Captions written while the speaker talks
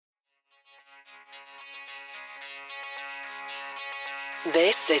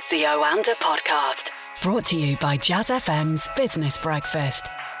This is the Oanda Podcast, brought to you by Jazz FM's Business Breakfast.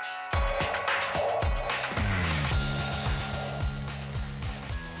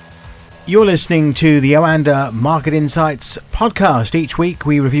 You're listening to the Oanda Market Insights podcast. Each week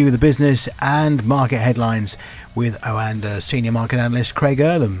we review the business and market headlines with Oanda Senior Market Analyst Craig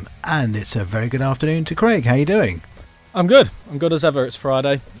Erlam. And it's a very good afternoon to Craig. How are you doing? I'm good. I'm good as ever. It's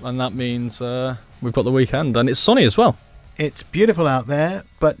Friday, and that means we've got the weekend, and it's sunny as well. It's beautiful out there,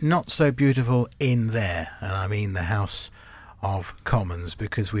 but not so beautiful in there. And I mean the House of Commons,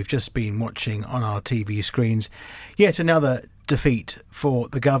 because we've just been watching on our TV screens yet another defeat for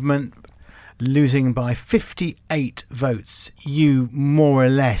the government, losing by 58 votes. You more or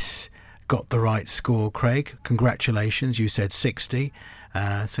less got the right score, Craig. Congratulations. You said 60,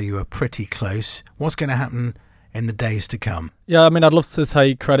 so you were pretty close. What's going to happen in the days to come? Yeah, I mean, I'd love to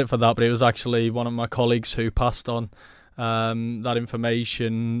take credit for that, but it was actually one of my colleagues who passed on that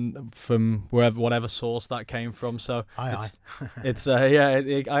information from whatever source that came from. So I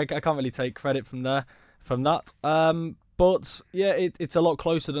can't really take credit from that. But yeah, it's a lot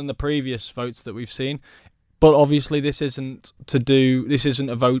closer than the previous votes that we've seen. But obviously, this isn't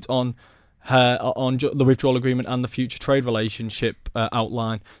a vote on the withdrawal agreement and the future trade relationship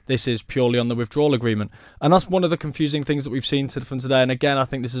outline. This is purely on the withdrawal agreement, and that's one of the confusing things that we've seen from today. And again, I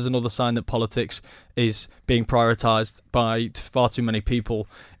think this is another sign that politics is being prioritised by far too many people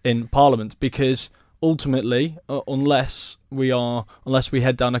in Parliament, because ultimately, unless we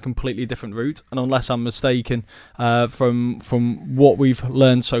head down a completely different route, and unless I'm mistaken from what we've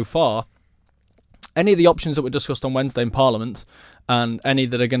learned so far, any of the options that were discussed on Wednesday in Parliament, and any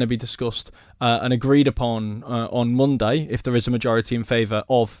that are going to be discussed and agreed upon on Monday, if there is a majority in favour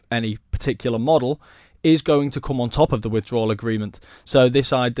of any particular model, is going to come on top of the withdrawal agreement. So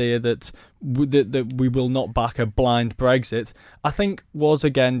this idea that we will not back a blind Brexit, I think was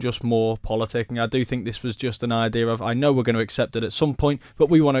again just more politicking. I do think this was just an idea of, I know we're going to accept it at some point, but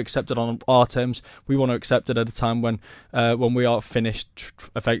we want to accept it on our terms. We want to accept it at a time when we are finished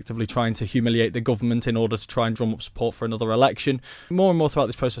effectively trying to humiliate the government in order to try and drum up support for another election. More and more throughout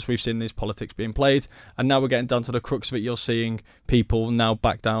this process, we've seen these politics being played, and now we're getting down to the crux of it. You're seeing people now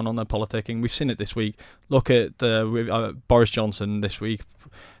back down on their politicking. We've seen it this week. Look at Boris Johnson this week.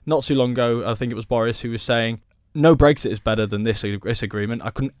 Not too long ago, I think it was Boris who was saying, no Brexit is better than this agreement.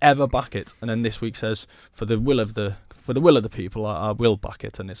 I couldn't ever back it. And then this week says, for the will of the people, I will back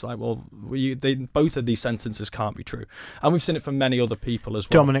it. And it's like, well, both of these sentences can't be true. And we've seen it from many other people as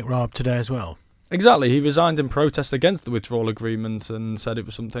well. Dominic Raab today as well. Exactly. He resigned in protest against the withdrawal agreement and said it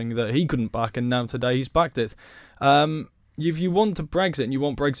was something that he couldn't back, and now today he's backed it. If you want to Brexit and you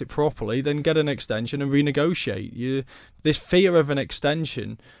want Brexit properly, then get an extension and renegotiate. This fear of an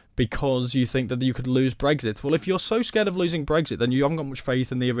extension because you think that you could lose Brexit. Well, if you're so scared of losing Brexit, then you haven't got much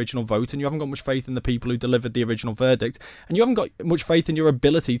faith in the original vote, and you haven't got much faith in the people who delivered the original verdict, and you haven't got much faith in your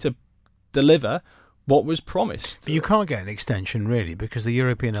ability to deliver what was promised. But you can't get an extension, really, because the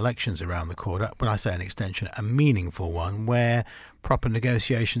European elections are around the corner. When I say an extension, a meaningful one where proper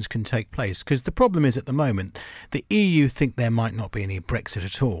negotiations can take place. Because the problem is, at the moment, the EU think there might not be any Brexit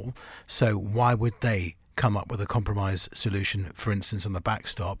at all. So why would they come up with a compromise solution, for instance, on the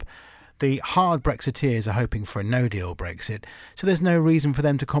backstop? The hard Brexiteers are hoping for a no-deal Brexit, so there's no reason for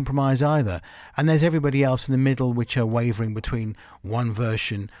them to compromise either. And there's everybody else in the middle which are wavering between one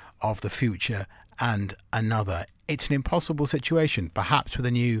version of the future and another. It's an impossible situation. Perhaps with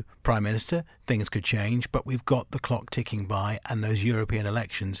a new Prime Minister, things could change, but we've got the clock ticking by, and those European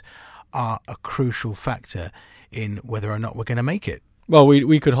elections are a crucial factor in whether or not we're going to make it. Well,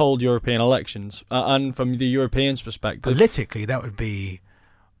 we could hold European elections, and from the Europeans' perspective, politically, that would be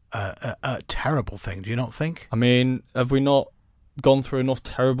a terrible thing. Do you not think? I mean, have we not gone through enough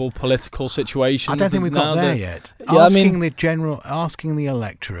terrible political situations? I don't think we've got there yet. Yeah, asking the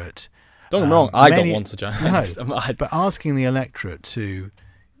electorate. Don't get me wrong, I don't want to join. No, but asking the electorate to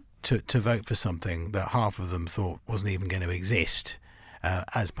vote for something that half of them thought wasn't even going to exist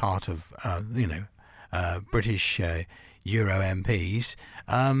as part of British Euro MPs,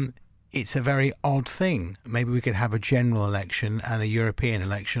 it's a very odd thing. Maybe we could have a general election and a European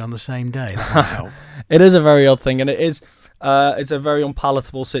election on the same day. That might help. It is a very odd thing, and it's a very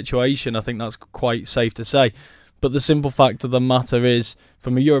unpalatable situation. I think that's quite safe to say. But the simple fact of the matter is,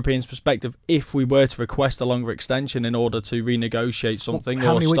 from a European's perspective, if we were to request a longer extension in order to renegotiate something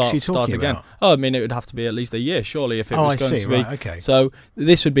start again, I mean, it would have to be at least a year, surely, if it was going to be. Right, okay. So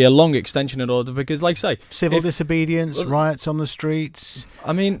this would be a long extension in order, because, like I say, civil disobedience, riots on the streets.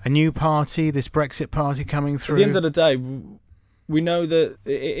 I mean, a new party, this Brexit party coming through. At the end of the day, we know that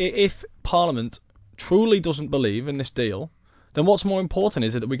if Parliament truly doesn't believe in this deal, then what's more important?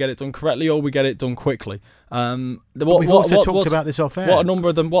 Is it that we get it done correctly or we get it done quickly? We've also talked about this off air. What a number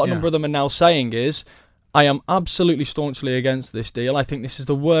of them are now saying is, I am absolutely staunchly against this deal. I think this is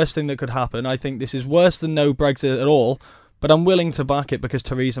the worst thing that could happen. I think this is worse than no Brexit at all, but I'm willing to back it because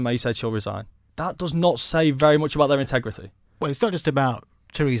Theresa May said she'll resign. That does not say very much about their integrity. Well, it's not just about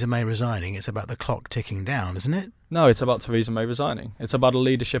Theresa May resigning, it's about the clock ticking down, isn't it? No, it's about Theresa May resigning. It's about a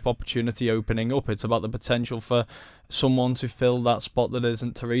leadership opportunity opening up. It's about the potential for someone to fill that spot that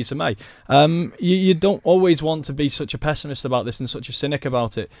isn't Theresa May. You don't always want to be such a pessimist about this and such a cynic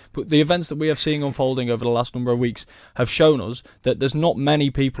about it, but the events that we have seen unfolding over the last number of weeks have shown us that there's not many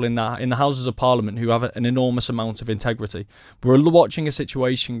people in the Houses of Parliament who have an enormous amount of integrity. We're watching a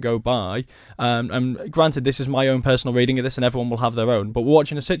situation go by, and granted, this is my own personal reading of this, and everyone will have their own, but we're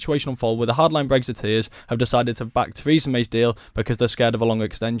watching a situation unfold where the hardline Brexiteers have decided to back Theresa May's deal because they're scared of a long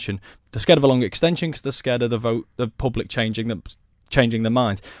extension. They're scared of a long extension because they're scared of the public changing their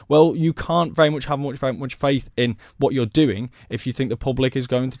minds. Well, you can't very much have much faith in what you're doing if you think the public is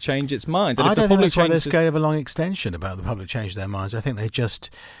going to change its mind. And I don't think that's why they're scared of a long extension about the public changing their minds. I think they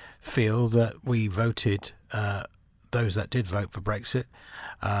just feel that we voted, those that did vote for Brexit.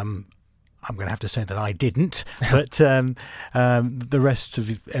 I'm going to have to say that I didn't, but the rest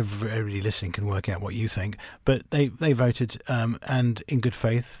of everybody listening can work out what you think. But they voted, and in good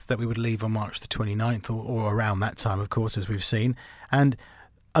faith, that we would leave on March the 29th or around that time, of course, as we've seen. And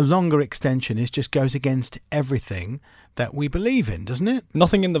a longer extension just goes against everything that we believe in, doesn't it?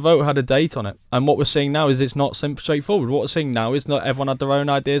 Nothing in the vote had a date on it. And what we're seeing now is it's not straightforward. What we're seeing now is not everyone had their own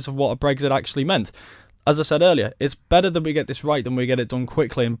ideas of what a Brexit actually meant. As I said earlier, it's better that we get this right than we get it done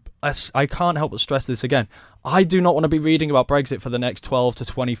quickly. And I can't help but stress this again. I do not want to be reading about Brexit for the next 12 to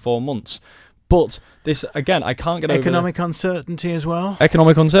 24 months. But this, again, I can't get over economic uncertainty as well.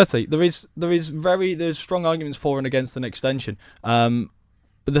 Economic uncertainty. There's strong arguments for and against an extension.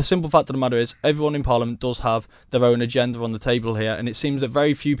 But the simple fact of the matter is everyone in Parliament does have their own agenda on the table here, and it seems that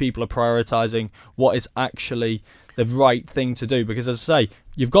very few people are prioritising what is actually the right thing to do. Because, as I say,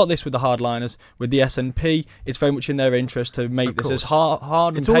 you've got this with the hardliners, with the SNP. It's very much in their interest to make this as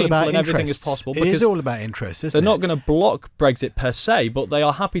hard and painful and everything as possible. It is all about interest, isn't it? They're not going to block Brexit per se, but they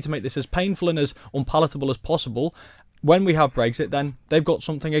are happy to make this as painful and as unpalatable as possible. When we have Brexit, then they've got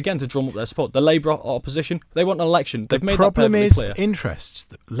something again to drum up their support. The Labour opposition, they want an election. They've made that perfectly clear. The problem is interests.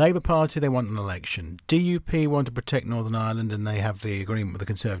 The Labour Party, they want an election. DUP want to protect Northern Ireland, and they have the agreement with the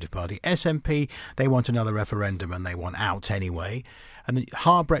Conservative Party. SNP, they want another referendum, and they want out anyway. And the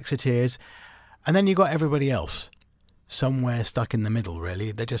hard Brexiteers, and then you've got everybody else. Somewhere stuck in the middle,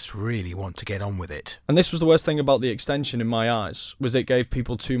 really. They just really want to get on with it. And this was the worst thing about the extension in my eyes, was it gave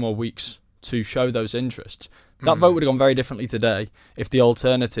people 2 more weeks to show those interests. That vote would have gone very differently today if the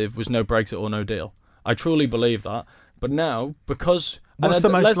alternative was no Brexit or no deal. I truly believe that. But now, because... What's the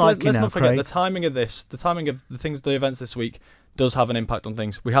most likely let's now, not forget, Craig? the timing of the events this week does have an impact on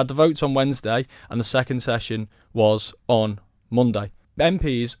things. We had the votes on Wednesday, and the second session was on Monday.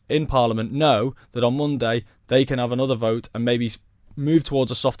 MPs in Parliament know that on Monday they can have another vote and maybe move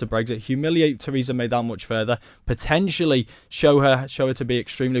towards a softer Brexit, humiliate Theresa May that much further, potentially show her to be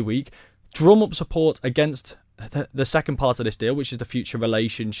extremely weak, drum up support against the second part of this deal, which is the future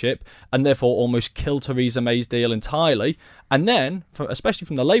relationship, and therefore almost kill Theresa May's deal entirely, and then, especially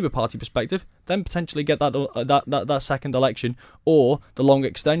from the Labour Party perspective, then potentially get that second election or the long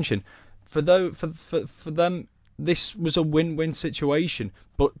extension. For them, this was a win-win situation,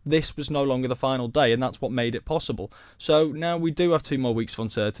 but this was no longer the final day, and that's what made it possible. So now we do have 2 more weeks of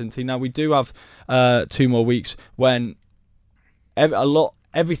uncertainty. Now we do have 2 more weeks when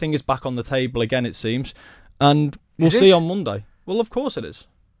everything is back on the table again, it seems. And we'll see on Monday. Well, of course it is.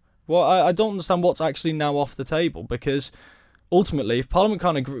 Well, I don't understand what's actually now off the table, because ultimately, if Parliament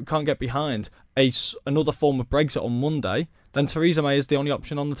can't get behind another form of Brexit on Monday, then Theresa May is the only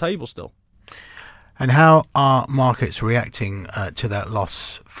option on the table still. And how are markets reacting to that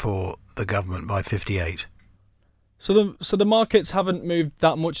loss for the government by 58? So the markets haven't moved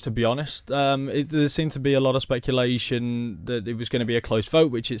that much, to be honest. There seemed to be a lot of speculation that it was going to be a close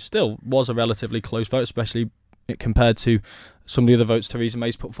vote, which it still was a relatively close vote, especially compared to some of the other votes Theresa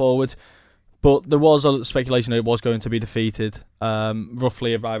May's put forward. But there was a speculation that it was going to be defeated,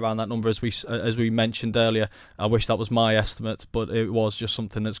 roughly around that number, as we mentioned earlier. I wish that was my estimate, but it was just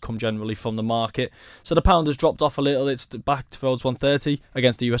something that's come generally from the market. So the pound has dropped off a little. It's back towards 130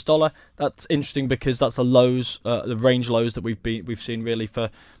 against the US dollar. That's interesting because that's the lows, the range lows that we've seen really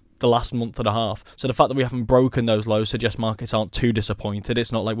for the last month and a half. So the fact that we haven't broken those lows suggests markets aren't too disappointed.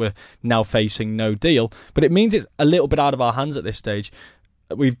 It's not like we're now facing no deal, but it means it's a little bit out of our hands at this stage.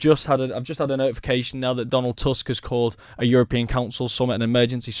 I've just had a notification now that Donald Tusk has called a European Council summit, an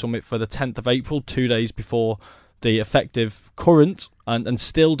emergency summit for the 10th of April, 2 days before the effective current and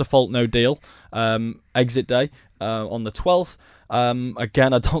still default no deal exit day on the 12th.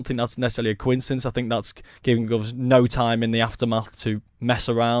 Again, I don't think that's necessarily a coincidence. I think that's giving us no time in the aftermath to mess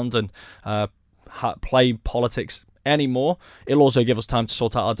around and play politics anymore. It'll also give us time to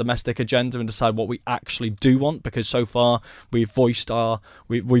sort out our domestic agenda and decide what we actually do want, because so far we've voiced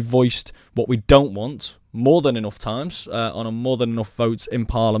what we don't want more than enough times on a more than enough votes in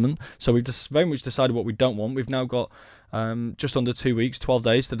Parliament. So we've just very much decided what we don't want. We've now got just under 2 weeks, 12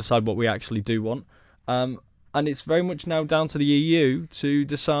 days to decide what we actually do want. And it's very much now down to the EU to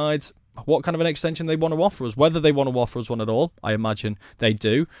decide what kind of an extension they want to offer us, whether they want to offer us one at all. I imagine they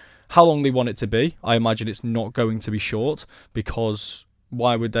do. How long they want it to be, I imagine it's not going to be short, because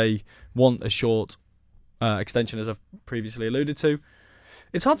why would they want a short extension, as I've previously alluded to?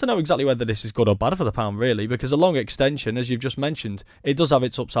 It's hard to know exactly whether this is good or bad for the pound, really, because a long extension, as you've just mentioned, it does have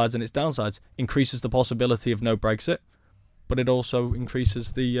its upsides and its downsides. Increases the possibility of no Brexit, but it also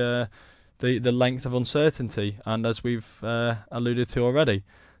increases the length of uncertainty. And as we've alluded to already,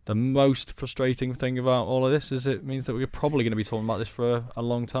 the most frustrating thing about all of this is it means that we're probably going to be talking about this for a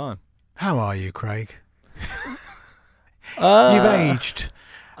long time. How are you, Craig? You've aged.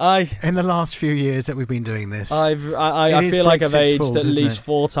 In the last few years that we've been doing this. I feel like I've aged at least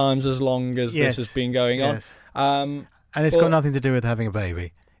 4 times as long as this has been going on. And it's got nothing to do with having a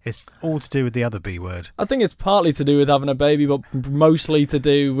baby. It's all to do with the other B word. I think it's partly to do with having a baby, but mostly to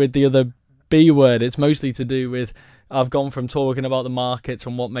do with the other B word. It's mostly to do with I've gone from talking about the markets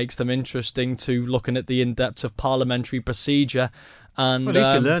and what makes them interesting to looking at the in-depth of parliamentary procedure. And well, at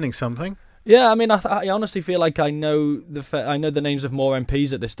least you're learning something. Yeah, I mean, I honestly feel like I know the names of more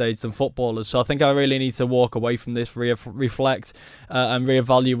MPs at this stage than footballers. So I think I really need to walk away from this, reflect, and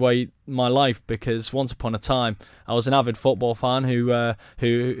reevaluate my life. Because once upon a time, I was an avid football fan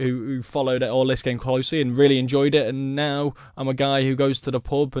who followed all this game closely and really enjoyed it. And now I'm a guy who goes to the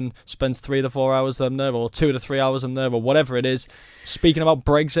pub and spends 3 to 4 hours there, or 2 to 3 hours there, or whatever it is, speaking about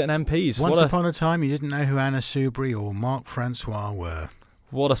Brexit and MPs. Once upon a time, you didn't know who Anna Soubry or Marc Francois were.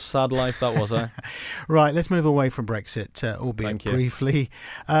 What a sad life that was, eh? Right, let's move away from Brexit, albeit briefly.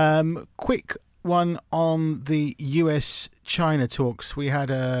 Quick one on the US-China talks. We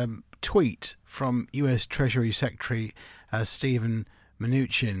had a tweet from US Treasury Secretary Stephen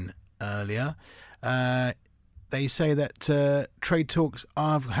Mnuchin earlier. They say that trade talks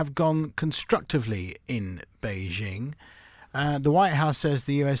have gone constructively in Beijing. The White House says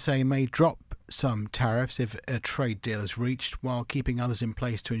the USA may drop some tariffs if a trade deal is reached, while keeping others in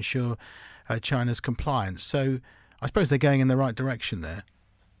place to ensure China's compliance. So I suppose they're going in the right direction there.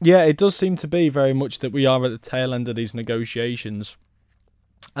 Yeah, it does seem to be very much that we are at the tail end of these negotiations,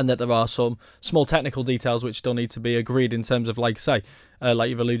 and that there are some small technical details which still need to be agreed in terms of, like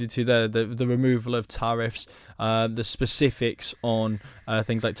you've alluded to there, the removal of tariffs, the specifics on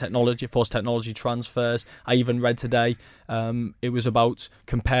things like forced technology transfers. I even read today it was about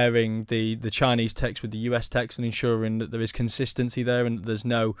comparing the Chinese text with the US text and ensuring that there is consistency there and that there's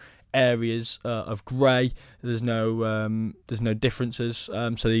no areas of grey. There's no differences.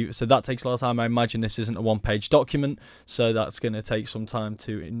 So that takes a lot of time. I imagine this isn't a one-page document, so that's going to take some time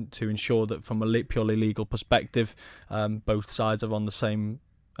to ensure that from a purely legal perspective, both sides are on the same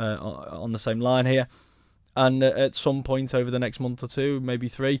line here. And at some point over the next month or 2, maybe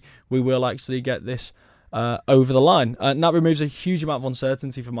 3, we will actually get this over the line. And that removes a huge amount of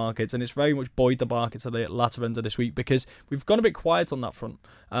uncertainty for markets, and it's very much buoyed the markets at the latter end of this week, because we've gone a bit quiet on that front,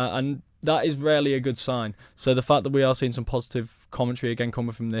 and that is rarely a good sign. So the fact that we are seeing some positive commentary again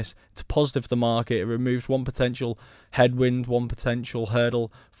coming from this, it's positive for the market. It removes one potential headwind, one potential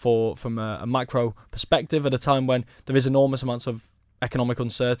hurdle from a macro perspective at a time when there is enormous amounts of economic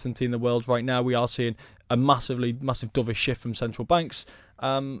uncertainty in the world right now. We are seeing a massive dovish shift from central banks,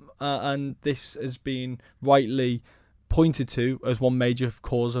 and this has been rightly pointed to as one major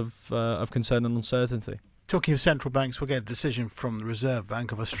cause of concern and uncertainty. Talking of central banks, we'll get a decision from the Reserve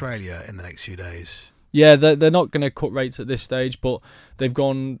Bank of Australia in the next few days. Yeah, they're not going to cut rates at this stage, but they've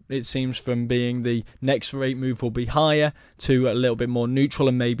gone, it seems, from being the next rate move will be higher to a little bit more neutral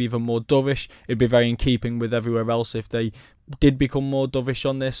and maybe even more dovish. It'd be very in keeping with everywhere else if they did become more dovish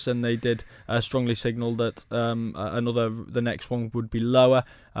on this, and they did strongly signal that the next one would be lower.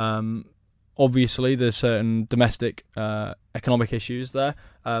 Obviously, there's certain domestic economic issues there,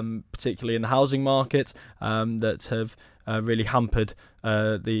 particularly in the housing market, that have really hampered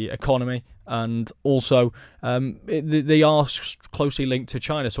the economy. And also, they are closely linked to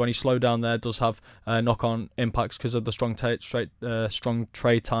China, so any slowdown there does have knock-on impacts because of the strong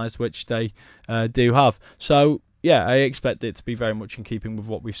trade ties which they do have. So, yeah, I expect it to be very much in keeping with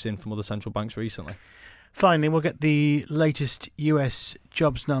what we've seen from other central banks recently. Finally, we'll get the latest US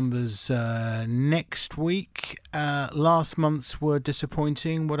jobs numbers next week. Last month's were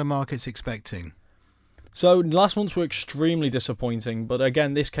disappointing. What are markets expecting? So last months were extremely disappointing, but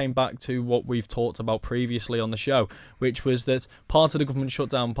again, this came back to what we've talked about previously on the show, which was that part of the government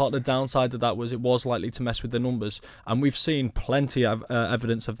shutdown, part of the downside of that was it was likely to mess with the numbers, and we've seen plenty of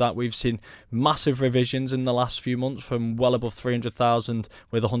evidence of that. We've seen massive revisions in the last few months, from well above 300,000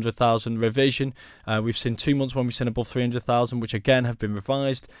 with 100,000 revision. We've seen 2 months when we've seen above 300,000, which again have been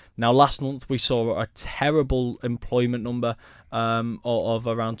revised. Now last month we saw a terrible employment number of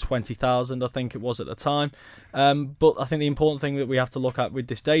around 20,000, I think it was at the time. But I think the important thing that we have to look at with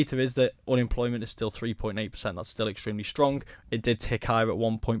this data is that unemployment is still 3.8%. That's still extremely strong. It did tick higher at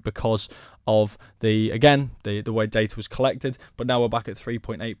one point because of the way data was collected, but now we're back at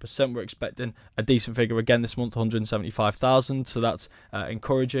 3.8%. We're expecting a decent figure again this month, 175,000, so that's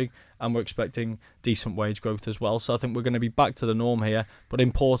encouraging, and we're expecting decent wage growth as well. So I think we're going to be back to the norm here, but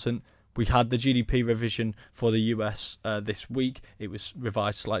important. We had the GDP revision for the US this week. It was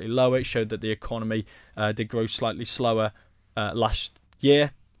revised slightly lower. It showed that the economy did grow slightly slower last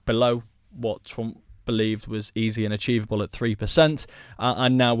year, below what Trump believed was easy and achievable at 3%.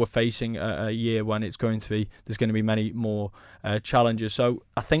 And now we're facing a year when there's going to be many more challenges. So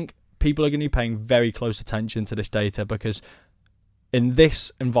I think people are going to be paying very close attention to this data, because in this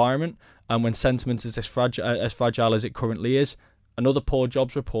environment, and when sentiment is as fragile as it currently is, another poor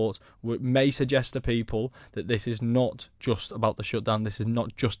jobs report may suggest to people that this is not just about the shutdown, this is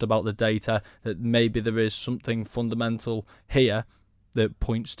not just about the data, that maybe there is something fundamental here that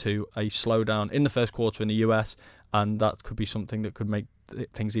points to a slowdown in the first quarter in the US, and that could be something that could make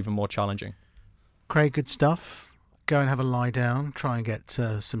things even more challenging. Craig, good stuff. Go and have a lie down, try and get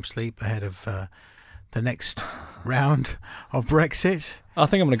some sleep ahead of the next round of Brexit. I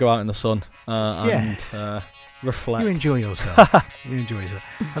think I'm going to go out in the sun and reflect. You enjoy yourself.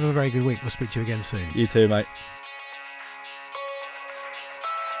 Have a very good week. We'll speak to you again soon. You too, mate.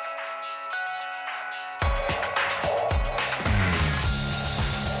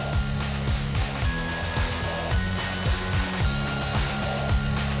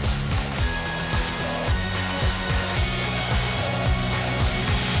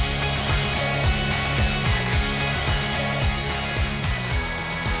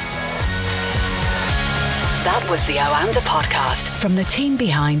 That was the Oanda podcast from the team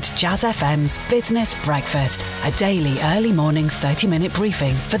behind Jazz FM's Business Breakfast, a daily early morning 30-minute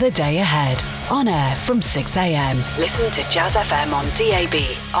briefing for the day ahead. On air from 6 a.m. Listen to Jazz FM on DAB,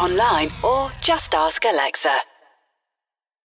 online, or just ask Alexa.